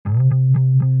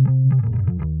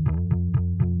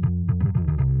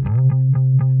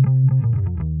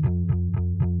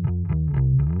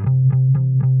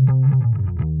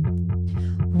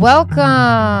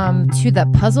Welcome to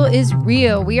The Puzzle is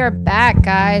Real. We are back,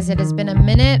 guys. It has been a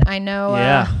minute. I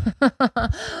know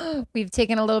we've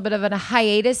taken a little bit of a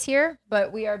hiatus here,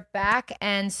 but we are back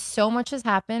and so much has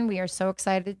happened. We are so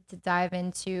excited to dive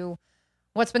into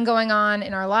what's been going on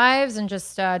in our lives and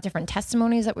just different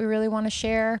testimonies that we really want to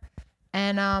share.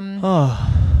 And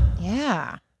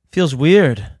yeah. Feels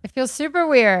weird. It feels super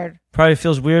weird. Probably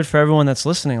feels weird for everyone that's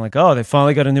listening. Like, oh, they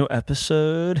finally got a new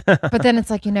episode. But then it's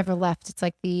like you never left. It's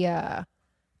like the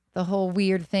whole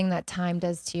weird thing that time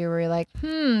does to you where you're like,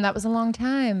 that was a long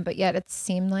time. But yet it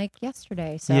seemed like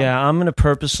yesterday. So yeah, I'm going to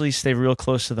purposely stay real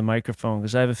close to the microphone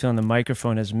because I have a feeling the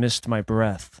microphone has missed my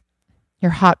breath.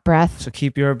 Your hot breath. So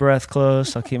keep your breath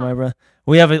close. I'll keep my breath.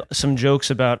 We have some jokes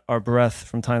about our breath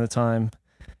from time to time.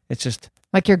 It's just...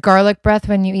 like your garlic breath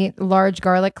when you eat large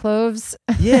garlic cloves.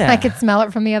 Yeah. I could smell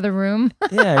it from the other room.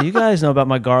 Yeah, you guys know about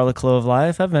my garlic clove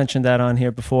life. I've mentioned that on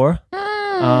here before.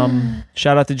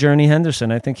 Shout out to Journey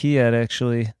Henderson. I think he had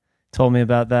actually told me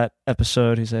about that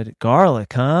episode. He said,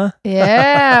 garlic, huh?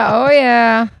 Yeah. Oh,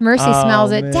 yeah. Mercy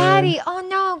smells it. Man. Daddy, oh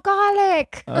no,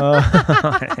 garlic.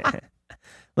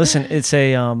 Listen, it's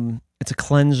a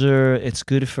cleanser. It's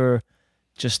good for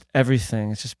just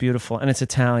everything. It's just beautiful. And it's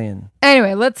Italian.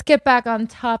 Anyway, let's get back on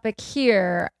topic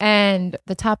here. And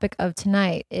the topic of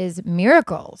tonight is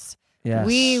miracles. Yes.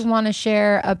 We want to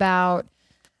share about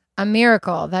a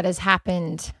miracle that has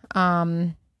happened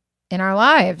in our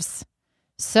lives.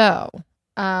 So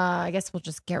I guess we'll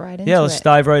just get right into it. Yeah, let's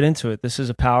dive right into it. This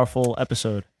is a powerful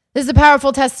episode. This is a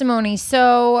powerful testimony.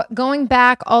 So going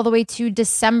back all the way to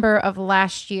December of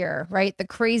last year, right? The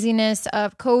craziness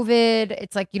of COVID.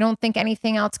 It's like you don't think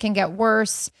anything else can get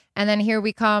worse. And then here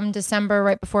we come, December,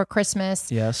 right before Christmas.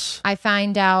 Yes. I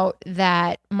find out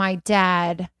that my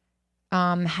dad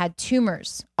had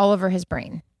tumors all over his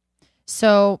brain.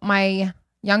 So my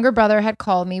younger brother had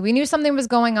called me. We knew something was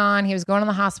going on. He was going to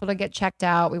the hospital to get checked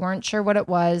out. We weren't sure what it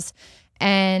was.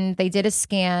 And they did a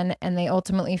scan and they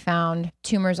ultimately found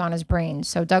tumors on his brain.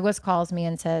 So Douglas calls me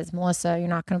and says, Melissa, you're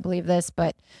not going to believe this,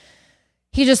 but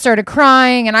he just started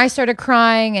crying and I started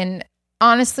crying. And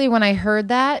honestly, when I heard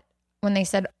that, when they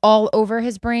said all over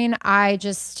his brain, I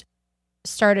just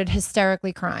started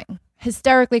hysterically crying.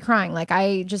 Like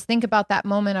I just think about that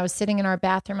moment. I was sitting in our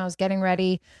bathroom. I was getting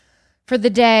ready for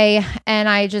the day and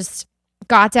I just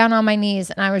got down on my knees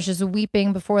and I was just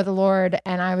weeping before the Lord.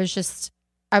 And I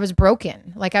was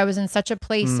broken. Like I was in such a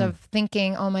place of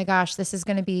thinking, oh my gosh, this is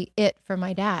going to be it for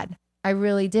my dad. I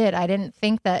really did. I didn't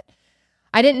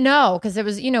know because it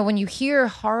was, when you hear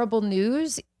horrible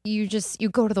news, you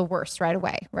go to the worst right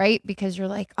away, right? Because you're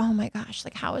like, oh my gosh,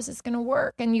 like how is this going to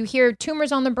work? And you hear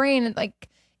tumors on the brain and like,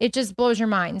 it just blows your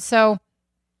mind. So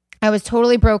I was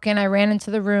totally broken. I ran into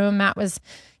the room. Matt was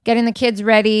getting the kids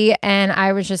ready and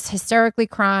I was just hysterically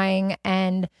crying.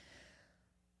 And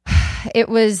it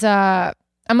was,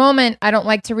 a moment I don't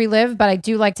like to relive, but I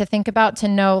do like to think about to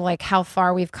know like how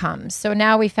far we've come. So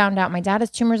now we found out my dad has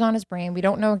tumors on his brain. We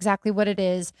don't know exactly what it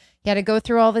is. He had to go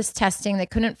through all this testing. They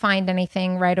couldn't find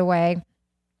anything right away.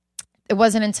 It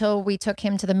wasn't until we took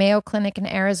him to the Mayo Clinic in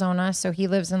Arizona. So he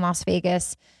lives in Las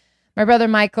Vegas. My brother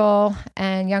Michael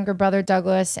and younger brother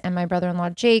Douglas and my brother-in-law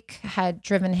Jake had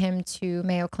driven him to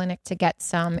Mayo Clinic to get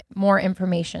some more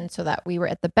information so that we were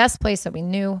at the best place that we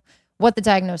knew what the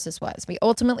diagnosis was. We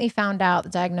ultimately found out the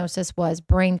diagnosis was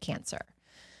brain cancer.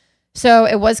 So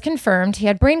it was confirmed he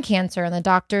had brain cancer and the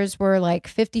doctors were like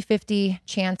 50-50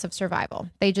 chance of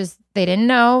survival. They didn't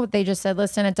know. They just said,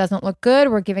 listen, it doesn't look good.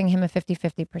 We're giving him a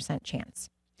 50-50% chance.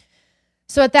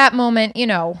 So at that moment,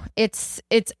 it's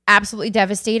absolutely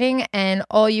devastating and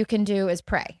all you can do is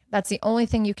pray. That's the only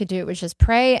thing you could do is just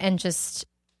pray and just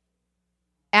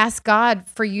ask God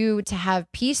for you to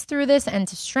have peace through this and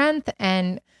to strength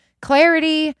and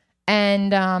clarity.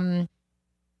 And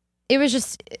it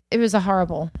was a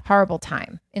horrible, horrible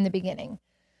time in the beginning.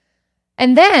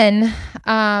 And then,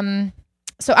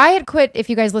 so I had quit, if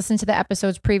you guys listened to the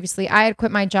episodes previously, I had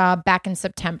quit my job back in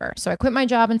September. So I quit my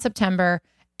job in September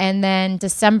and then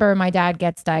December, my dad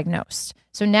gets diagnosed.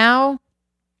 So now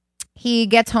he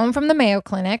gets home from the Mayo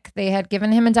Clinic. They had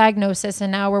given him a diagnosis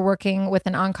and now we're working with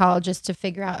an oncologist to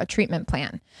figure out a treatment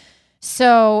plan.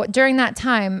 So during that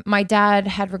time, my dad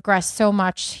had regressed so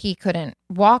much. He couldn't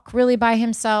walk really by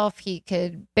himself. He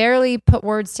could barely put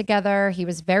words together. He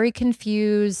was very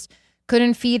confused,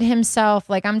 couldn't feed himself.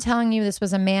 Like I'm telling you, this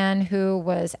was a man who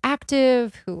was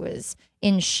active, who was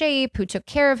in shape, who took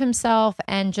care of himself,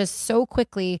 and just so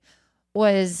quickly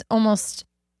was almost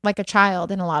like a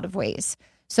child in a lot of ways.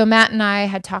 So Matt and I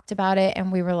had talked about it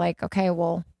and we were like, okay,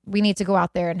 well, we need to go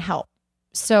out there and help.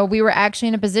 So we were actually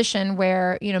in a position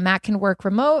where, Matt can work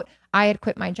remote. I had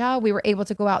quit my job. We were able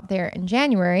to go out there in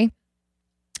January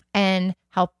and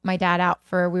help my dad out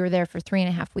we were there for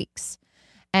 3.5 weeks.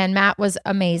 And Matt was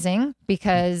amazing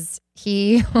because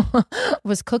he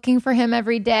was cooking for him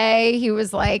every day. He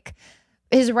was like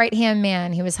his right-hand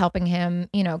man. He was helping him,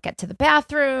 get to the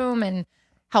bathroom and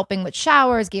helping with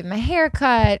showers, gave him a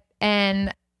haircut.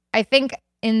 And I think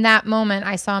in that moment,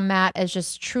 I saw Matt as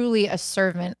just truly a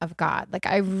servant of God. Like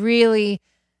I really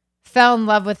fell in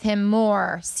love with him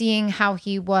more, seeing how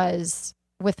he was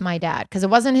with my dad, because it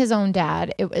wasn't his own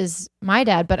dad. It was my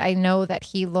dad, but I know that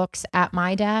he looks at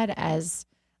my dad as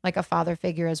like a father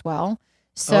figure as well.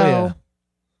 So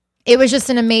It was just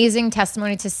an amazing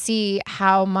testimony to see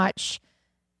how much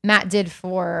Matt did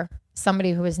for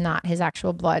somebody who is not his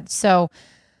actual blood. So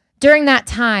during that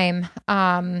time,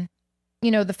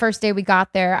 the first day we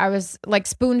got there, I was like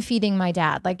spoon feeding my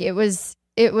dad. Like it was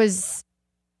really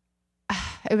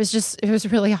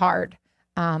hard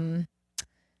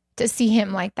to see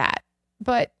him like that.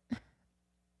 But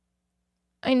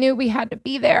I knew we had to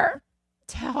be there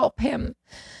to help him,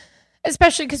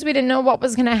 especially because we didn't know what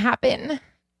was going to happen.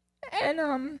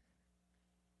 And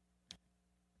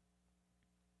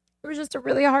it was just a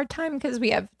really hard time because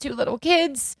we have 2 little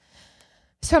kids.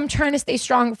 So I'm trying to stay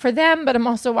strong for them, but I'm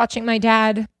also watching my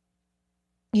dad,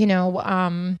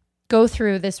 go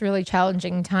through this really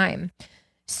challenging time.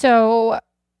 So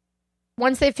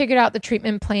once they figured out the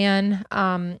treatment plan,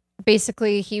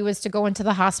 basically he was to go into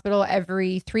the hospital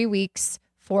every 3 weeks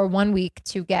for 1 week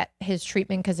to get his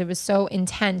treatment because it was so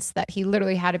intense that he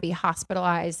literally had to be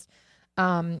hospitalized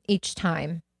each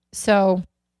time. So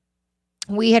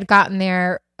we had gotten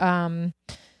there, I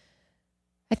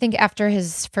think after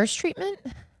his first treatment.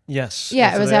 Yes.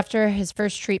 Yeah, it was after his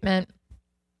first treatment.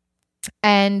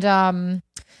 And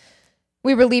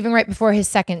we were leaving right before his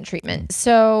second treatment.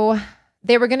 So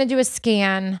they were going to do a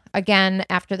scan again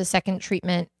after the second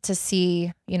treatment to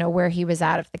see, where he was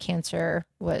at, if the cancer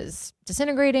was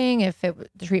disintegrating, if the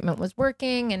treatment was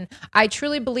working. And I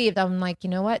truly believed, I'm like, you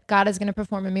know what? God is going to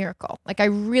perform a miracle. Like I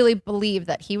really believed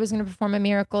that he was going to perform a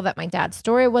miracle, that my dad's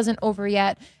story wasn't over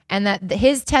yet, and that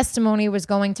his testimony was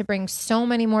going to bring so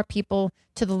many more people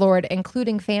to the Lord,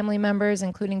 including family members,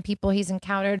 including people he's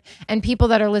encountered, and people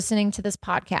that are listening to this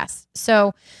podcast.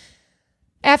 So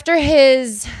after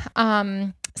his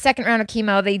second round of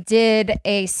chemo, they did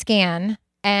a scan.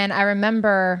 And I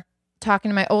remember talking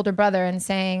to my older brother and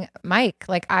saying, Mike,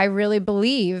 like, I really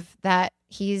believe that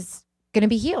he's going to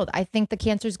be healed. I think the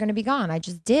cancer is going to be gone. I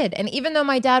just did. And even though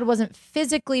my dad wasn't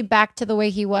physically back to the way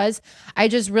he was, I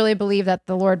just really believe that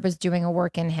the Lord was doing a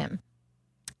work in him.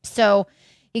 So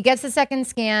he gets the second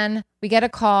scan, we get a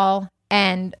call,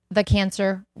 and the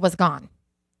cancer was gone.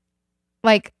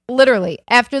 Like literally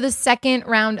after the second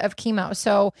round of chemo.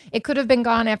 So it could have been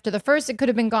gone after the first. It could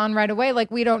have been gone right away. Like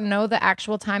we don't know the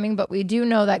actual timing, but we do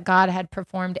know that God had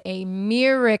performed a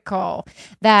miracle,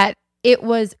 that it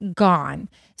was gone.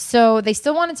 So they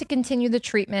still wanted to continue the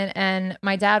treatment, and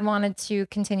my dad wanted to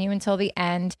continue until the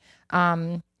end,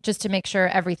 just to make sure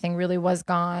everything really was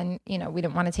gone. We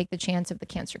didn't want to take the chance of the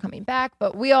cancer coming back,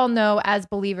 but we all know as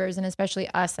believers, and especially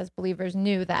us as believers,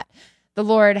 knew that the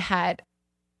Lord had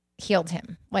healed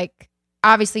him. Like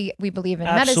obviously we believe in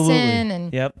medicine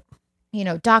and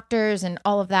doctors and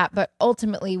all of that, but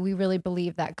ultimately we really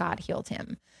believe that God healed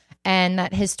him and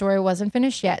that his story wasn't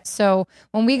finished yet. So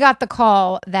when we got the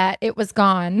call that it was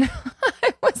gone,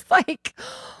 I was like,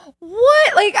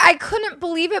 what? Like I couldn't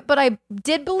believe it, but I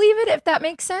did believe it, if that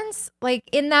makes sense. Like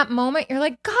in that moment, you're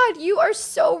like, God, you are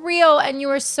so real and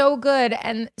you are so good,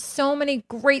 and so many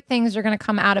great things are going to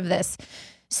come out of this.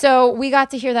 So we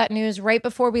got to hear that news right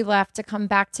before we left to come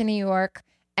back to New York,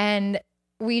 and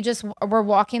we just were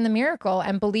walking the miracle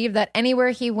and believed that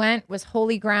anywhere he went was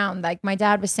holy ground. Like my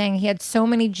dad was saying, he had so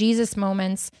many Jesus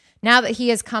moments. Now that he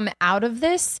has come out of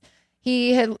this,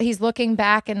 he's looking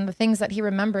back, and the things that he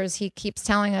remembers, he keeps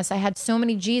telling us, I had so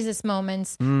many Jesus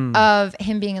moments of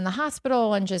him being in the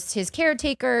hospital and just his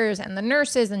caretakers and the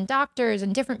nurses and doctors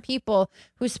and different people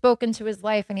who spoke into his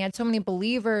life. And he had so many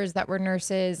believers that were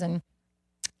nurses.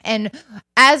 And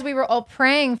as we were all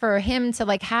praying for him to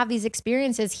like have these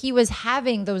experiences, he was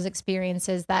having those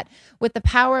experiences that with the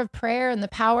power of prayer and the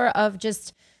power of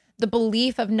just the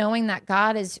belief of knowing that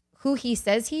God is who he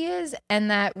says he is,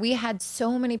 and that we had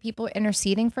so many people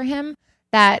interceding for him,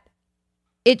 that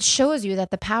it shows you that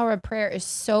the power of prayer is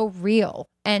so real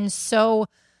and so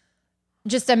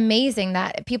just amazing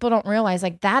that people don't realize,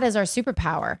 like, that is our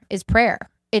superpower, is prayer.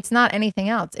 It's not anything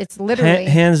else. It's literally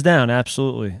hands down,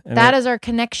 absolutely. And that is our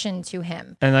connection to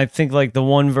him. And I think like the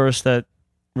one verse that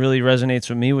really resonates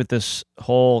with me with this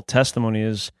whole testimony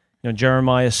is,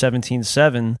 Jeremiah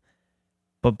 17:7.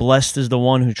 but blessed is the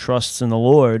one who trusts in the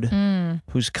Lord,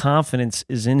 whose confidence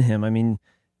is in him. I mean,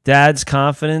 Dad's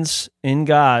confidence in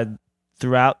God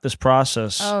throughout this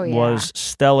process was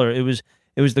stellar. It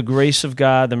was the grace of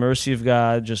God, the mercy of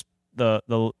God, just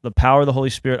the power of the Holy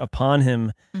Spirit upon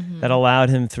him that allowed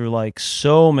him through like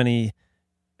so many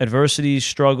adversities,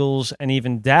 struggles, and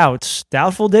even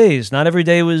doubtful days. Not every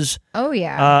day was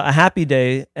a happy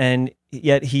day, and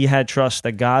yet he had trust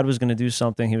that God was going to do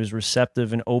something. He was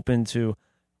receptive and open to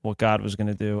what God was going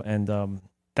to do, and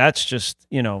that's just,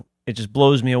 it just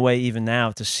blows me away even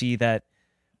now to see that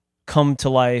come to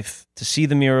life, to see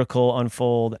the miracle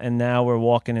unfold, and now we're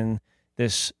walking in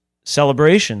this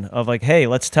celebration of like, hey,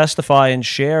 let's testify and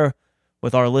share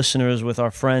with our listeners, with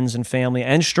our friends and family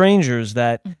and strangers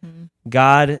that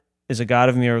God is a God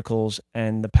of miracles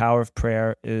and the power of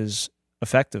prayer is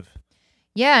effective.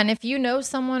 Yeah, and if you know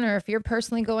someone or if you're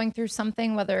personally going through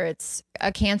something, whether it's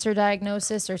a cancer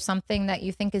diagnosis or something that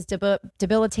you think is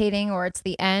debilitating or it's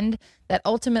the end, that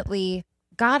ultimately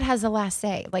God has the last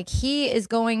say. Like he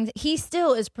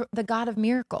still is the God of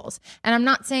miracles. And I'm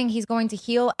not saying he's going to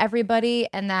heal everybody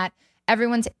and that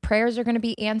everyone's prayers are going to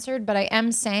be answered, but I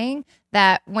am saying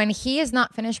that when he is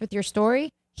not finished with your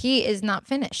story, he is not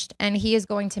finished. And he is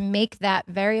going to make that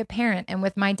very apparent. And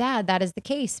with my dad, that is the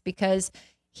case because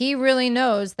he really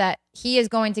knows that he is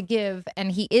going to give,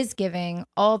 and he is giving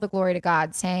all the glory to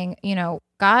God, saying,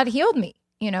 God healed me.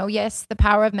 Yes, the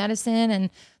power of medicine and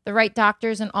the right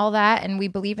doctors and all that, and we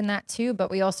believe in that too, but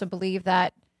we also believe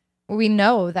that we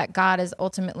know that God is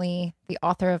ultimately the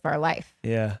author of our life.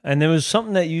 Yeah, and there was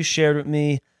something that you shared with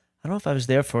me, I don't know if I was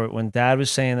there for it, when Dad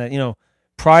was saying that,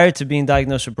 prior to being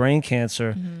diagnosed with brain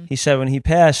cancer, he said when he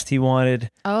passed, he wanted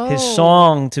his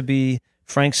song to be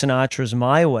Frank Sinatra's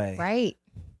My Way. Right.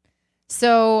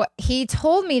 So he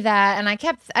told me that, and I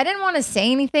didn't want to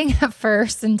say anything at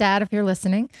first. And Dad, if you're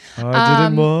listening, I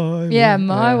did it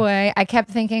my way. I kept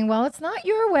thinking, well, it's not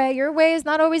your way. Your way is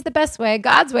not always the best way.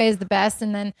 God's way is the best.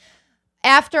 And then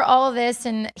after all of this,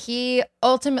 and he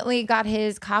ultimately got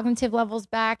his cognitive levels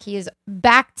back. He is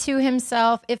back to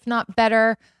himself, if not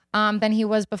better than he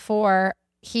was before.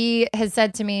 He has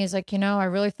said to me, he's like, I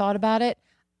really thought about it.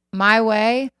 My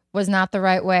way was not the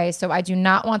right way. So I do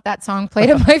not want that song played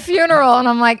at my funeral. And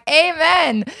I'm like,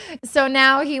 amen. So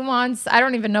now he wants, I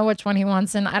don't even know which one he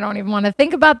wants. And I don't even want to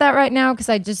think about that right now because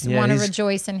I just want to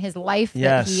rejoice in his life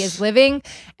that he is living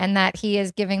and that he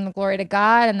is giving the glory to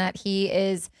God and that he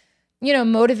is,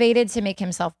 motivated to make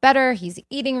himself better. He's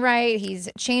eating right. He's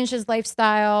changed his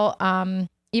lifestyle.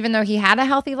 Even though he had a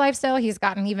healthy lifestyle, he's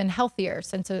gotten even healthier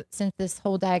since this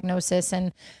whole diagnosis.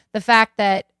 And the fact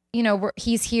that,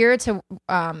 he's here to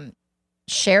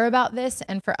share about this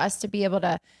and for us to be able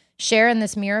to share in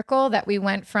this miracle that we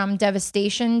went from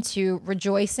devastation to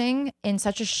rejoicing in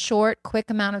such a short, quick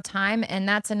amount of time. And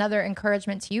that's another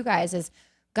encouragement to you guys is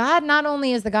God not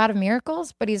only is the God of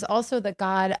miracles, but he's also the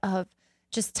God of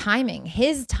just timing,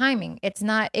 his timing.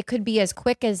 It could be as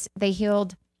quick as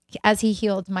he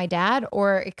healed my dad,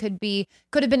 or it could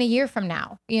have been a year from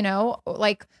now,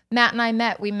 like Matt and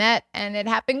I we met and it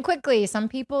happened quickly. Some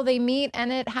people they meet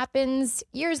and it happens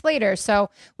years later. So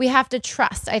we have to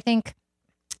trust. I think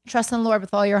trust in the Lord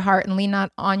with all your heart and lean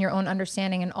not on your own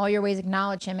understanding, and all your ways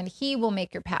acknowledge him and he will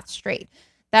make your path straight.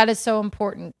 That is so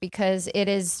important because it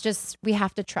is just, we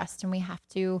have to trust and we have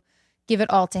to give it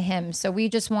all to him. So we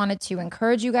just wanted to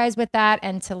encourage you guys with that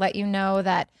and to let you know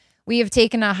that we have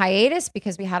taken a hiatus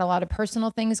because we had a lot of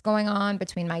personal things going on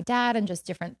between my dad and just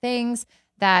different things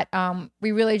that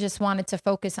we really just wanted to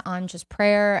focus on just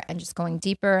prayer and just going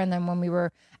deeper. And then when we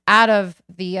were out of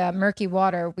the murky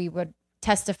water, we would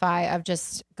testify of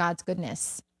just God's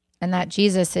goodness and that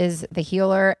Jesus is the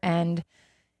healer and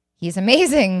he's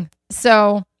amazing.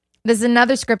 So this is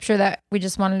another scripture that we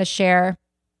just wanted to share.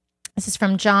 This is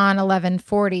from John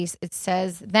 11:40. It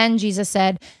says, "Then Jesus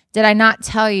said, 'Did I not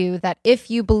tell you that if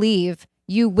you believe,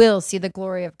 you will see the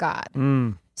glory of God?'"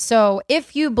 So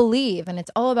if you believe, and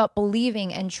it's all about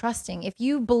believing and trusting, if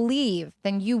you believe,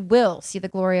 then you will see the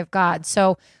glory of God.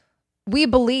 So we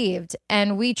believed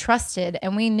and we trusted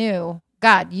and we knew,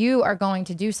 God, you are going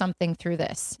to do something through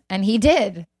this. And he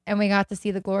did. And we got to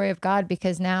see the glory of God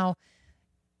because now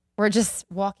we're just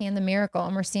walking in the miracle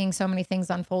and we're seeing so many things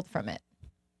unfold from it.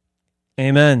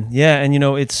 Amen. Yeah. And,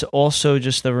 it's also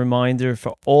just a reminder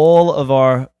for all of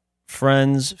our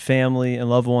friends, family, and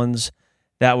loved ones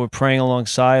that were praying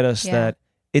alongside us that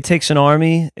it takes an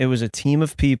army. It was a team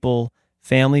of people,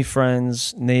 family,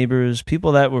 friends, neighbors,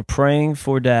 people that were praying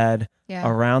for Dad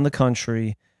around the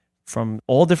country from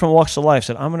all different walks of life.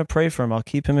 Said, I'm going to pray for him. I'll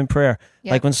keep him in prayer.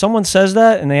 Like when someone says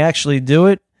that and they actually do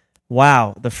it,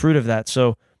 wow, the fruit of that.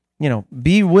 So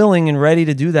be willing and ready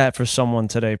to do that for someone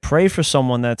today. Pray for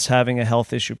someone that's having a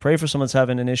health issue. Pray for someone that's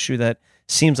having an issue that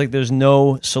seems like there's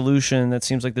no solution, that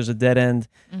seems like there's a dead end,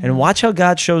 and watch how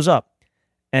God shows up.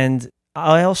 And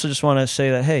I also just want to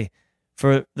say that, hey,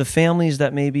 for the families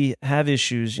that maybe have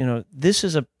issues, this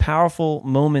is a powerful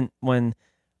moment when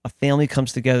a family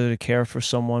comes together to care for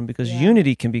someone, because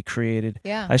unity can be created.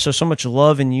 Yeah. I saw so much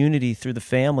love and unity through the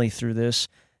family through this.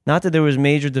 Not that there was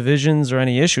major divisions or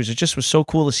any issues. It just was so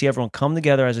cool to see everyone come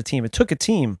together as a team. It took a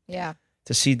team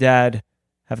to see Dad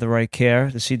have the right care,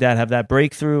 to see Dad have that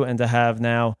breakthrough, and to have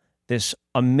now this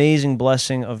amazing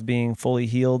blessing of being fully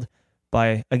healed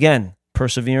by, again,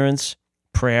 perseverance,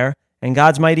 prayer, and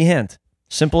God's mighty hand.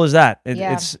 Simple as that.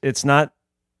 It's not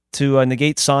to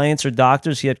negate science or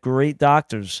doctors. He had great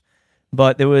doctors.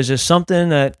 But there was just something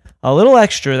that, a little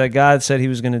extra that God said he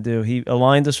was going to do. He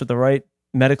aligned us with the right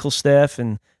medical staff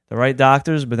and the right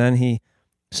doctors, but then he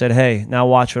said, hey, now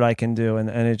watch what I can do. And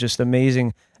it's just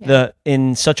amazing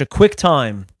in such a quick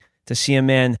time to see a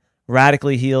man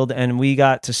radically healed. And we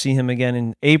got to see him again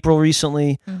in April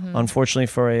recently, unfortunately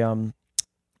for a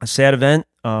sad event.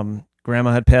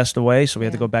 Grandma had passed away, so we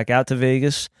had to go back out to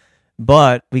Vegas.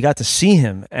 But we got to see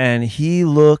him, and he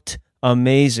looked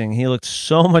amazing. He looked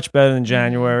so much better than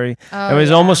January. It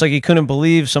was almost like he couldn't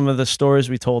believe some of the stories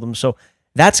we told him. So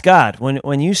that's God.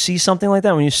 When you see something like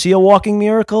that, when you see a walking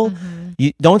miracle,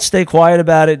 you don't stay quiet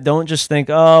about it. Don't just think,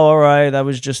 oh, all right, that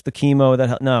was just the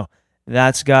chemo. No,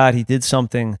 that's God. He did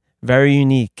something very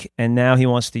unique, and now he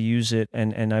wants to use it.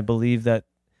 And I believe that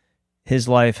his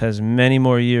life has many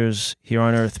more years here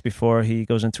on earth before he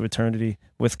goes into eternity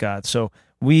with God. So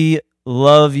we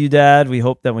love you, Dad. We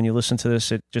hope that when you listen to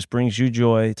this, it just brings you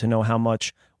joy to know how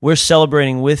much we're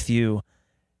celebrating with you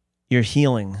your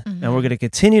healing. And we're going to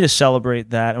continue to celebrate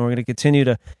that, and we're going to continue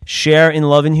to share in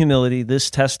love and humility this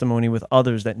testimony with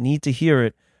others that need to hear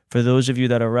it, for those of you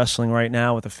that are wrestling right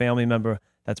now with a family member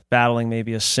that's battling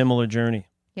maybe a similar journey.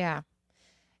 Yeah.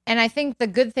 And I think the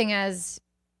good thing as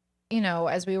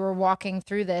we were walking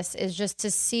through this is just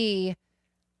to see,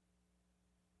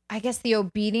 I guess, the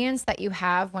obedience that you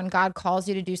have when God calls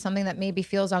you to do something that maybe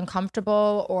feels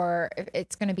uncomfortable or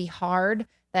it's going to be hard.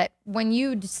 That when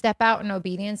you step out in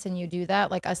obedience and you do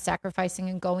that, like us sacrificing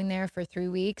and going there for 3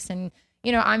 weeks, and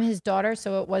I'm his daughter,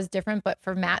 so it was different. But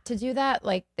for Matt to do that,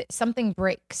 like something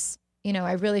breaks.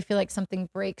 I really feel like something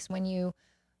breaks when you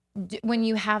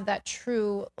have that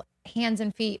true hands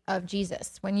and feet of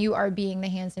Jesus. When you are being the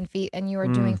hands and feet, and you are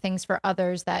doing things for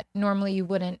others that normally you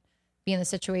wouldn't be in the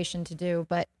situation to do.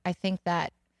 But I think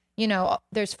that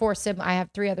there's 4 siblings. I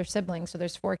have 3 other siblings, so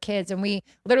there's 4 kids, and we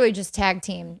literally just tag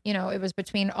team. It was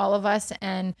between all of us,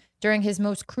 and during his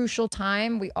most crucial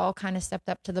time, we all kind of stepped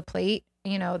up to the plate.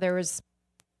 We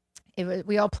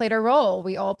all played a role.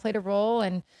 We all played a role,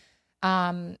 and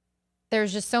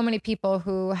there's just so many people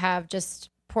who have just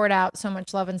poured out so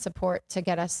much love and support to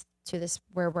get us to this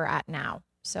where we're at now.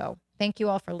 So thank you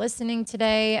all for listening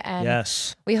today, and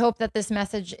we hope that this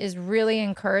message is really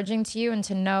encouraging to you, and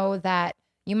to know that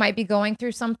you might be going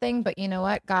through something, but you know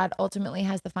what? God ultimately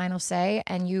has the final say,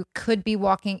 and you could be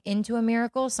walking into a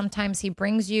miracle. Sometimes he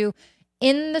brings you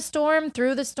in the storm,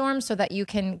 through the storm, so that you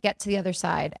can get to the other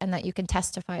side and that you can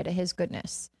testify to his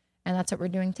goodness. And that's what we're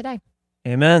doing today.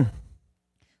 Amen.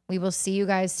 We will see you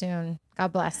guys soon.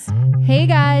 God bless. Hey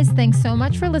guys, thanks so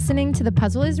much for listening to the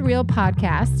Puzzle is Real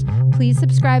podcast. Please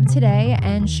subscribe today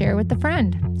and share with a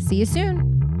friend. See you soon.